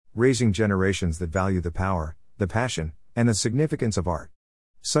raising generations that value the power, the passion, and the significance of art.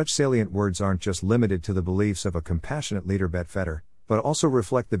 Such salient words aren't just limited to the beliefs of a compassionate leader Bette Vetter, but also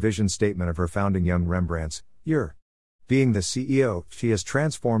reflect the vision statement of her founding Young Rembrandts, year. Being the CEO, she has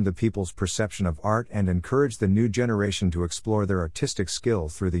transformed the people's perception of art and encouraged the new generation to explore their artistic skill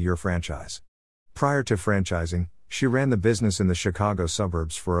through the Year franchise. Prior to franchising, she ran the business in the Chicago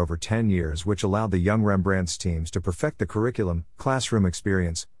suburbs for over 10 years, which allowed the Young Rembrandts teams to perfect the curriculum, classroom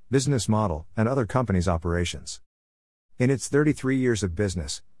experience, business model, and other companies' operations. In its 33 years of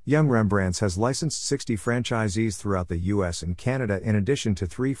business, Young Rembrandts has licensed 60 franchisees throughout the US and Canada in addition to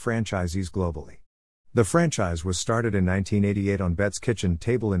 3 franchisees globally. The franchise was started in 1988 on Bette's kitchen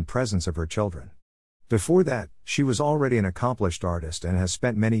table in presence of her children. Before that, she was already an accomplished artist and has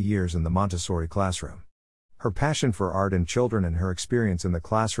spent many years in the Montessori classroom. Her passion for art and children and her experience in the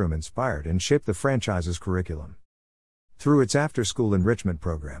classroom inspired and shaped the franchise's curriculum. Through its after-school enrichment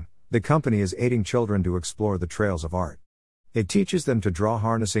program, the company is aiding children to explore the trails of art. It teaches them to draw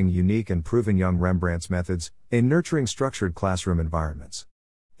harnessing unique and proven Young Rembrandts methods, in nurturing structured classroom environments.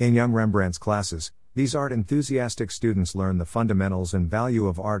 In Young Rembrandts classes, these art enthusiastic students learn the fundamentals and value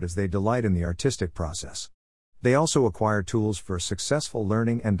of art as they delight in the artistic process. They also acquire tools for successful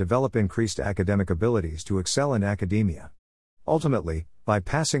learning and develop increased academic abilities to excel in academia. Ultimately, by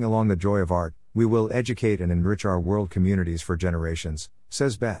passing along the joy of art, we will educate and enrich our world communities for generations,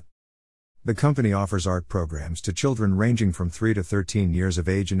 says Bette. The company offers art programs to children ranging from 3 to 13 years of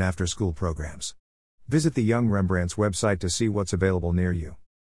age and after-school programs. Visit the Young Rembrandts website to see what's available near you.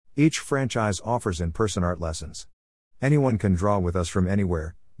 Each franchise offers in-person art lessons. Anyone can draw with us from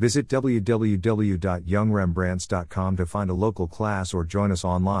anywhere. Visit www.youngrembrandts.com to find a local class or join us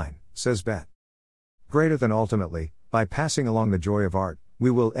online, says Bette. Greater than ultimately, by passing along the joy of art, we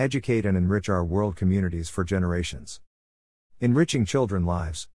will educate and enrich our world communities for generations. Enriching children's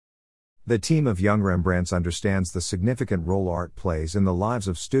lives. The team of Young Rembrandts understands the significant role art plays in the lives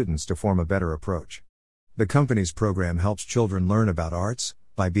of students to form a better approach. The company's program helps children learn about arts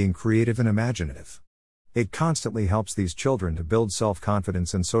by being creative and imaginative. It constantly helps these children to build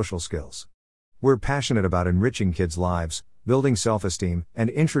self-confidence and social skills. We're passionate about enriching kids' lives, building self-esteem, and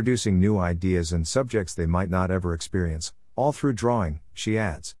introducing new ideas and subjects they might not ever experience, all through drawing, she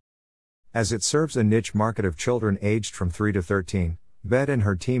adds. As it serves a niche market of children aged from 3 to 13, Bette and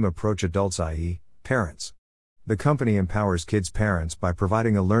her team approach adults, i.e., parents. The company empowers kids' parents by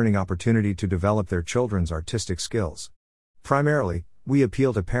providing a learning opportunity to develop their children's artistic skills. Primarily, we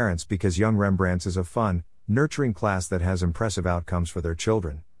appeal to parents because Young Rembrandts is a fun, nurturing class that has impressive outcomes for their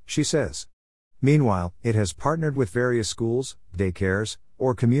children, she says. Meanwhile, it has partnered with various schools, daycares,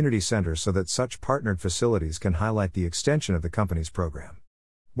 or community centers so that such partnered facilities can highlight the extension of the company's program.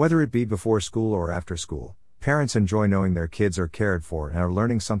 Whether it be before school or after school, parents enjoy knowing their kids are cared for and are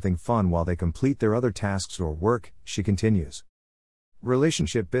learning something fun while they complete their other tasks or work, she continues.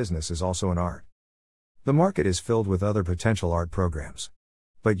 Relationship business is also an art. The market is filled with other potential art programs.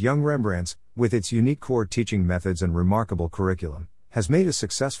 But Young Rembrandts, with its unique core teaching methods and remarkable curriculum, has made a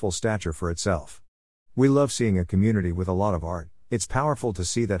successful stature for itself. We love seeing a community with a lot of art. It's powerful to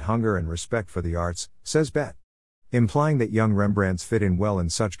see that hunger and respect for the arts, says Bette. Implying that Young Rembrandts fit in well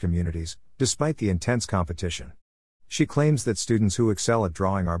in such communities, despite the intense competition. She claims that students who excel at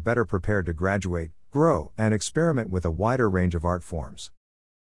drawing are better prepared to graduate, grow, and experiment with a wider range of art forms.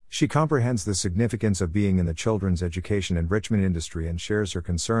 She comprehends the significance of being in the children's education enrichment industry and shares her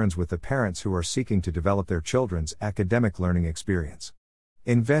concerns with the parents who are seeking to develop their children's academic learning experience.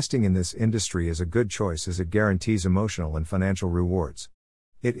 Investing in this industry is a good choice as it guarantees emotional and financial rewards.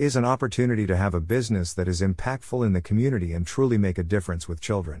 It is an opportunity to have a business that is impactful in the community and truly make a difference with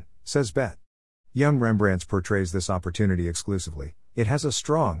children, says Bette. Young Rembrandts portrays this opportunity exclusively. It has a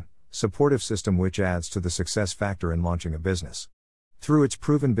strong, supportive system which adds to the success factor in launching a business. Through its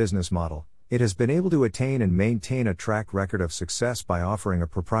proven business model, it has been able to attain and maintain a track record of success by offering a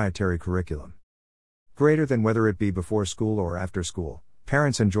proprietary curriculum. Greater than whether it be before school or after school,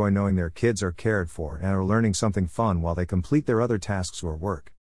 parents enjoy knowing their kids are cared for and are learning something fun while they complete their other tasks or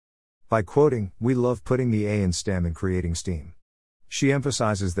work. By quoting, "We love putting the A in STEM and creating STEAM." She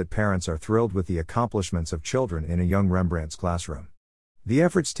emphasizes that parents are thrilled with the accomplishments of children in a Young Rembrandts classroom. The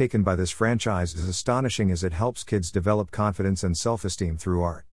efforts taken by this franchise is astonishing as it helps kids develop confidence and self-esteem through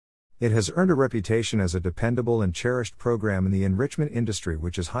art. It has earned a reputation as a dependable and cherished program in the enrichment industry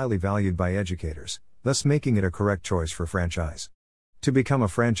which is highly valued by educators, thus making it a correct choice for franchise. To become a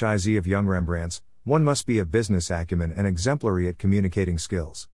franchisee of Young Rembrandts, one must be a business acumen and exemplary at communicating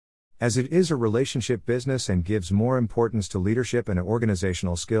skills. As it is a relationship business and gives more importance to leadership and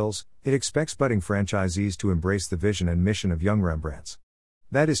organizational skills, it expects budding franchisees to embrace the vision and mission of Young Rembrandts.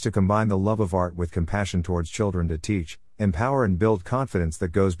 That is to combine the love of art with compassion towards children to teach, empower and build confidence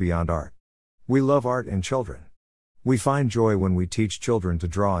that goes beyond art. We love art and children. We find joy when we teach children to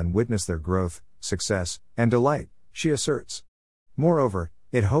draw and witness their growth, success, and delight, she asserts. Moreover,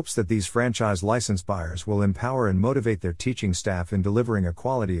 it hopes that these franchise license buyers will empower and motivate their teaching staff in delivering a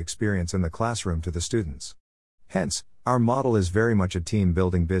quality experience in the classroom to the students. Hence, our model is very much a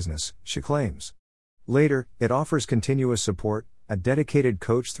team-building business, she claims. Later, it offers continuous support, a dedicated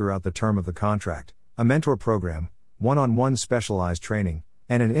coach throughout the term of the contract, a mentor program, one-on-one specialized training,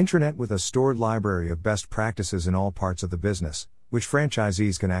 and an intranet with a stored library of best practices in all parts of the business, which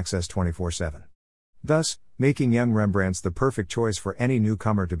franchisees can access 24/7. Thus, making Young Rembrandts the perfect choice for any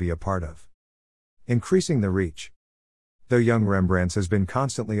newcomer to be a part of. Increasing the reach. Though Young Rembrandts has been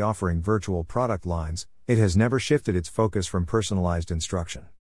constantly offering virtual product lines, it has never shifted its focus from personalized instruction.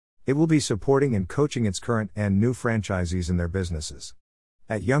 It will be supporting and coaching its current and new franchisees in their businesses.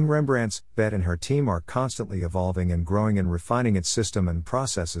 At Young Rembrandts, Bet and her team are constantly evolving and growing and refining its system and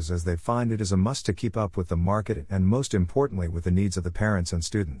processes as they find it is a must to keep up with the market and most importantly with the needs of the parents and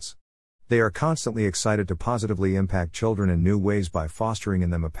students. They are constantly excited to positively impact children in new ways by fostering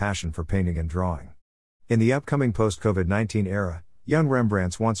in them a passion for painting and drawing. In the upcoming post-COVID-19 era, Young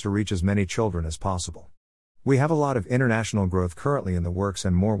Rembrandts wants to reach as many children as possible. We have a lot of international growth currently in the works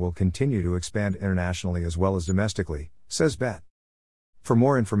and more will continue to expand internationally as well as domestically, says Bet. For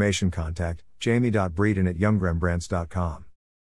more information contact jamie.breeden@youngrembrandts.com.